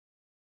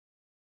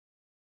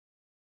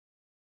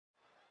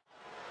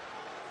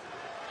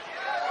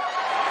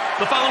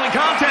The following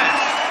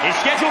contest is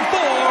scheduled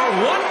for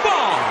one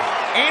fall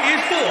and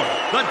is for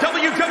the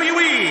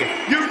WWE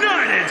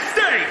United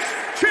States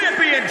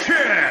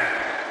Championship.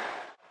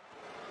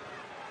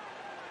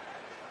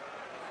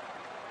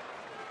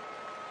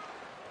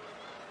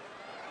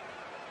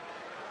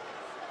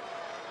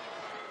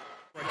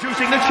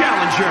 Introducing the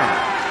challenger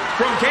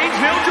from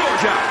Gainesville,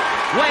 Georgia,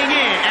 weighing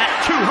in at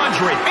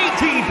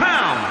 218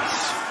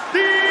 pounds,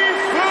 the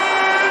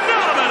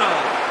phenomenal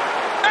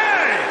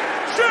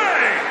AJ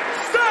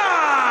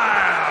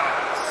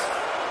Styles.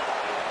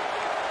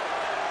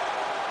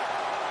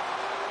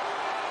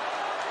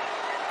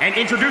 And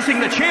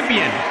introducing the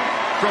champion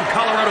from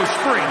Colorado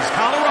Springs,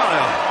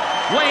 Colorado,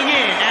 weighing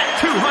in at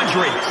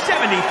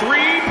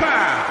 273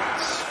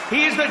 pounds.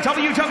 He is the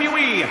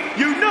WWE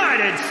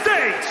United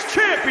States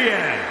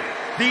Champion,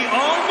 the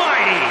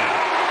Almighty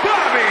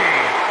Bobby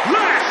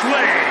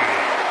Lashley.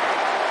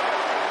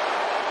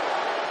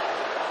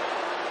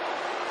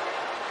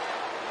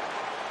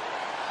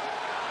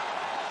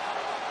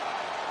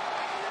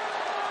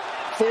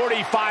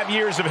 "45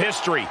 years of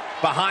history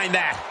behind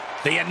that,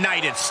 the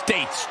United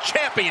States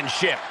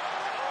Championship."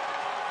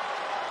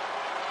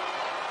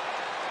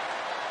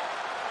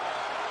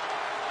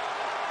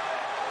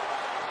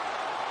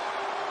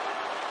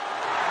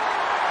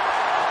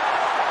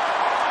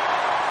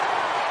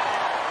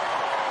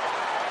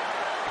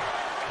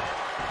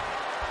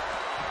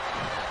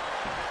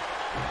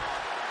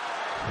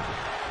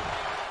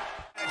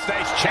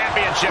 States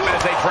Championship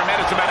is a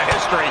tremendous amount of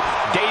history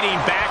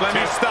dating back. Let me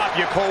stop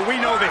you, Cole. We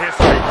know the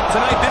history.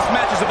 Tonight, this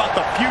match is about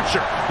the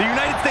future. The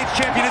United States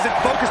Champion isn't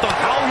focused on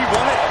how he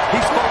won it.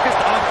 He's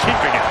focused on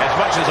keeping it. As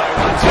much as I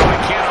want to, I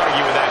can't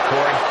argue with that,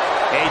 Corey.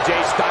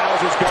 AJ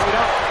Styles is going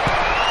up.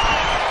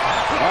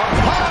 Up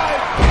high.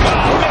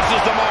 Oh,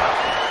 misses the mark.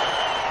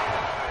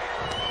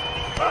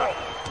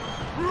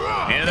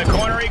 Into the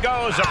corner he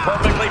goes. A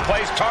perfectly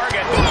placed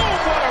target. Oh,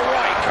 what a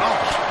right.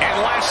 Oh. And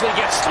Lashley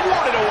gets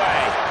thwarted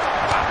away.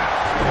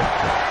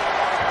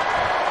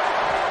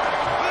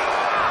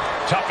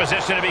 Tough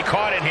position to be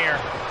caught in here.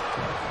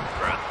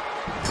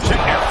 Check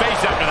their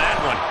face after that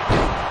one.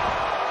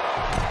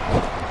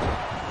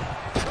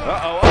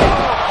 Uh-oh.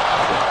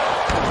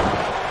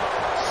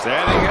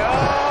 Setting up.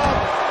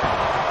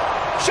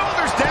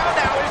 Shoulders down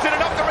now. Is it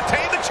enough to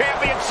retain the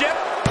championship?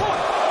 Oh,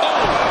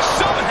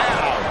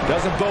 somehow.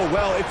 Doesn't bode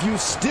well if you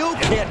still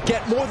can't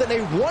get more than a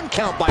 1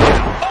 count by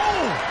now.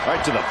 Oh!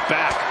 Right to the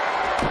back.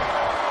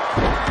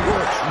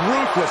 Works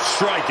ruthless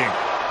striking.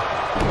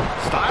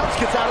 Styles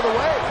gets out of the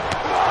way.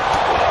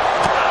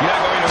 You're not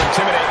going to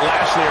intimidate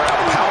Lashley or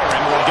outpower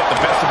him or get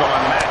the best of him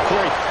on the mat.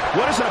 Corey,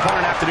 what does an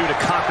opponent have to do to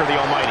conquer the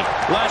Almighty?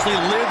 Lashley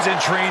lives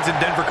and trains in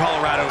Denver,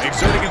 Colorado,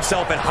 exerting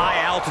himself at high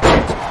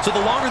altitudes. So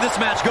the longer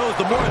this match goes,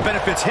 the more it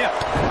benefits him.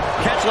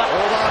 Catch that.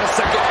 Hold on a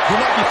second. He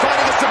might be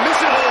finding a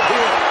submission hold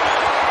here.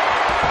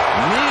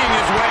 Kneeing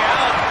his way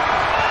out.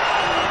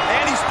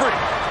 And he's free.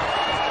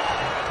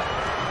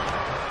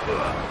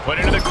 Put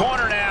into the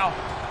corner now.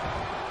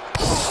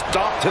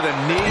 Stomp to the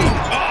knee.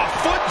 Oh,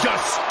 foot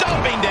just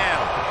stomping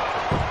down.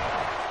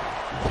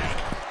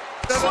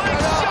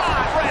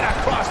 Slingshot right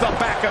across the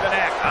back of the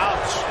neck.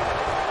 Ouch.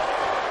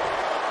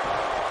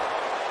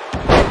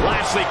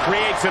 Lashley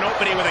creates an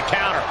opening with a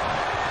counter.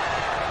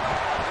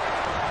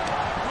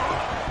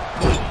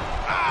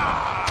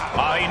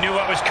 Oh, he knew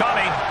what was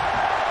coming.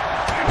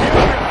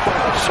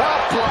 Beautiful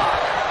chop block.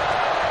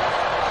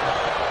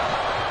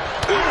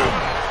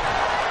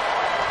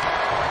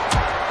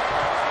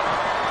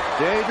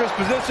 Dangerous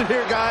position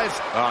here, guys.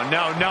 Oh,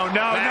 no.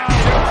 Suplex.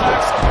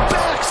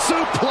 Back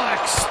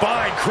suplex.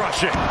 Spine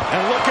crushing.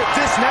 And look at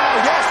this now.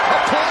 Yes,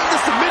 applying the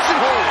submission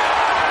hold.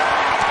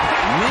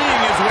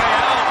 Kneeing his way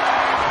out.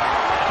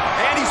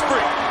 And he's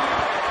free.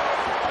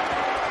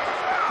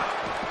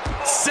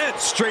 Sent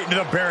straight into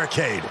the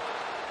barricade.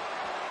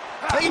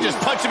 I think he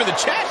just punched him in the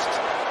chest.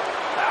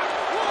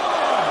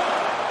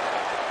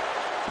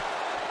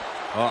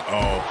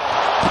 Uh-oh.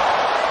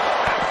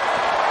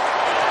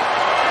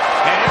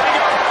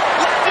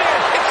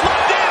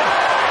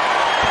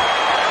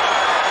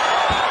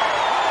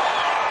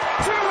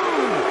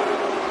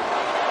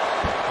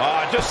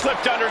 Just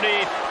slipped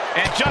underneath,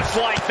 and just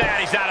like that,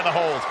 he's out of the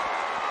hold.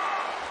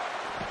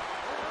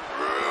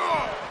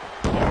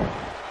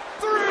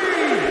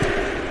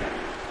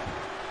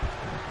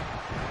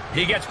 3.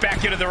 He gets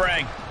back into the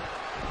ring.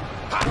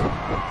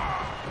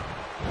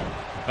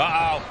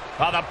 Uh-oh.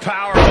 Oh, the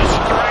power, the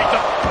strength.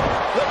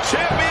 The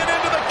champion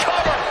into the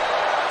cover.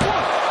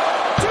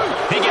 1, 2.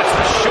 He gets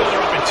the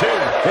shoulder up in 2.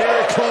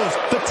 Very close.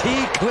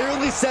 Fatigue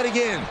clearly setting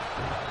in.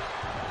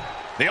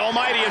 The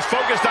Almighty is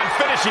focused on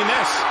finishing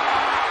this.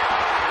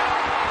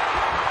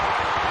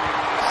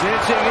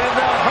 Cinching in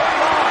the hurt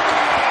lock.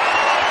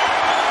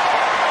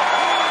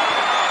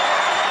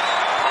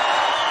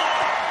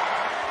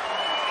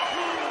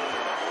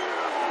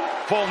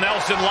 Full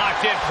Nelson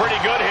locked in pretty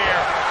good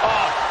here.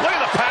 Oh, look at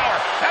the power.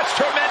 That's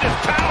tremendous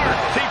power.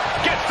 He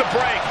gets the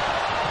break.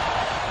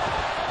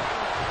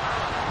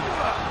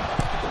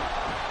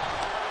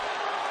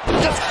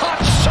 Just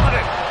hot shot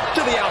it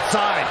to the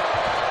outside.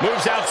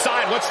 Moves outside.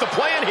 What's the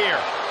plan here?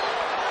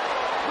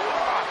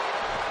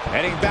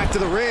 Heading back to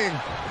the ring.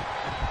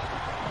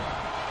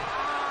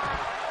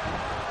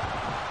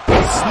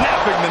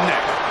 Snapping the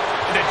neck.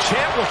 The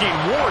champ looking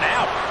worn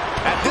out.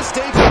 At this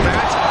stage of the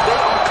match, they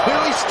are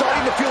clearly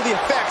starting to feel the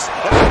effects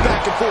of the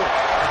back and forth.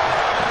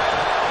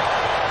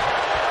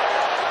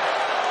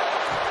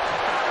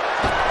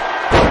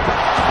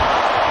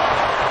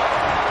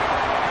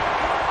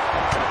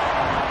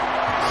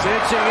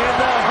 Cinching in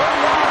the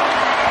hurry.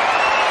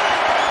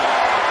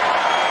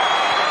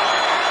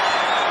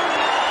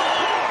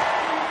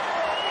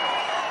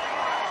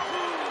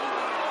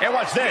 And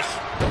watch this.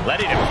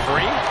 Letting him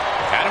free.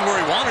 Had him where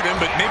he wanted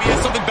him, but maybe he has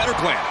something better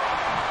planned.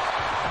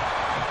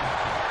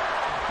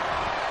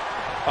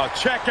 Oh,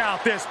 check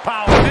out this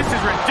power. This is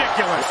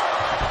ridiculous.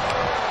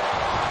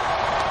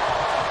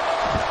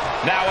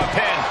 Now a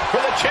pin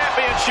for the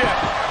championship.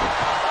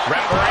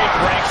 Referee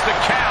breaks the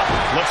count.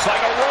 Looks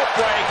like a rope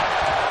break.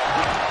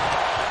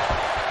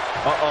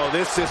 Uh-oh,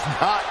 this is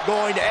not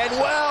going to end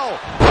well.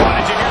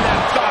 Why did you hear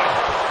that thud?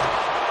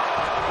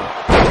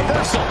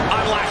 Reversal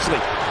on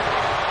Lashley.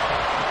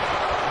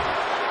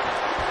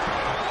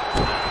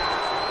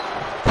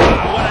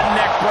 What a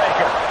neck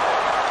breaker.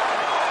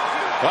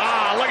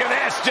 Look at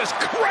this, just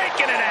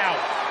cranking it out.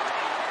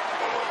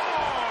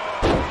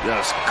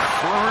 Just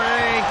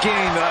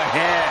cranking the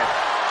head.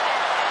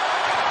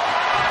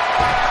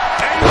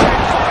 AJ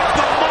finds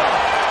the mark.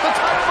 The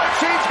title might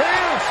change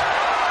hands.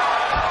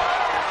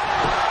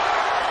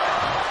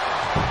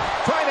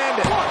 Try and end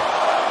it. 1,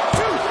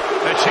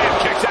 2. The champ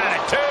kicks out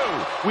at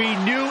 2. We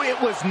knew it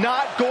was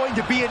not going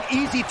to be an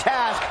easy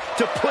task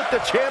to put the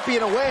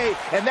champion away,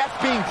 and that's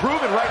being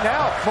proven right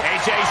now.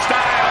 AJ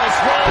Styles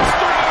rolls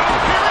through.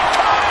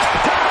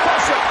 Here it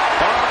comes.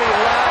 Bobby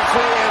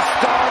Lashley is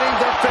starting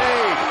to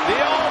fade. The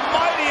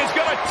Almighty is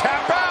going to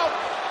tap out.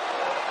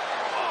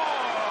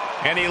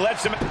 And he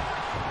lets him.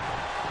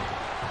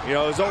 You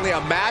know, it was only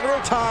a matter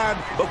of time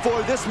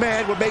before this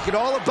man would make it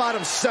all about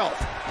himself.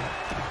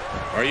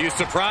 Are you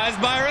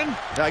surprised, Byron?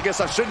 I guess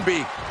I shouldn't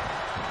be.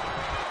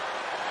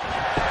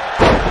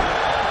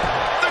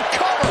 The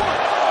cover.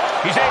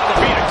 He's able to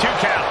beat a 2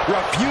 count.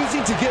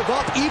 Refusing to give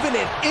up even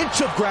an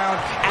inch of ground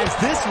as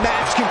this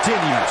match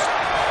continues.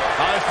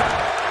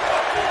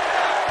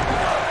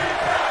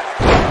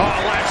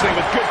 Lashley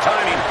with good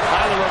timing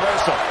on the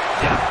reversal.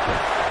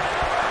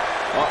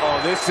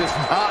 This is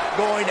not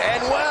going to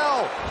end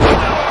well.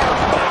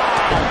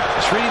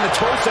 Treating the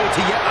torso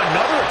to yet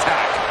another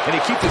attack. And he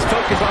keeps his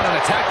focus on an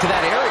attack to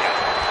that area.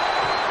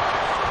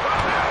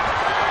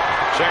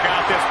 Check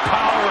out this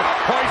power.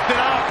 Hoisted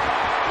up.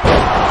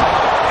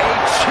 A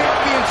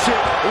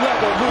championship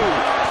level move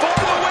for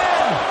the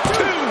win.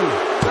 2,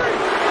 3.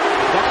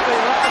 Bobby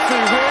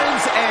Lashley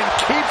wins and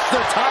keeps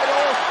the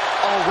title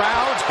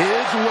around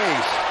his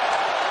waist.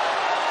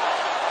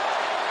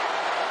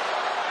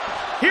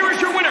 Here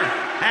is your winner,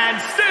 and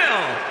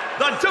still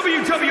the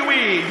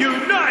WWE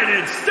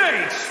United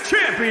States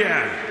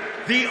Champion,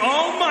 the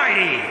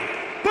Almighty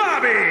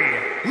Bobby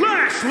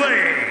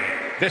Lashley.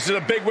 This is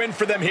a big win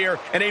for them here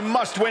and a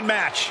must-win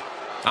match.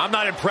 I'm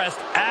not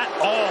impressed at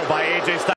all by AJ Styles.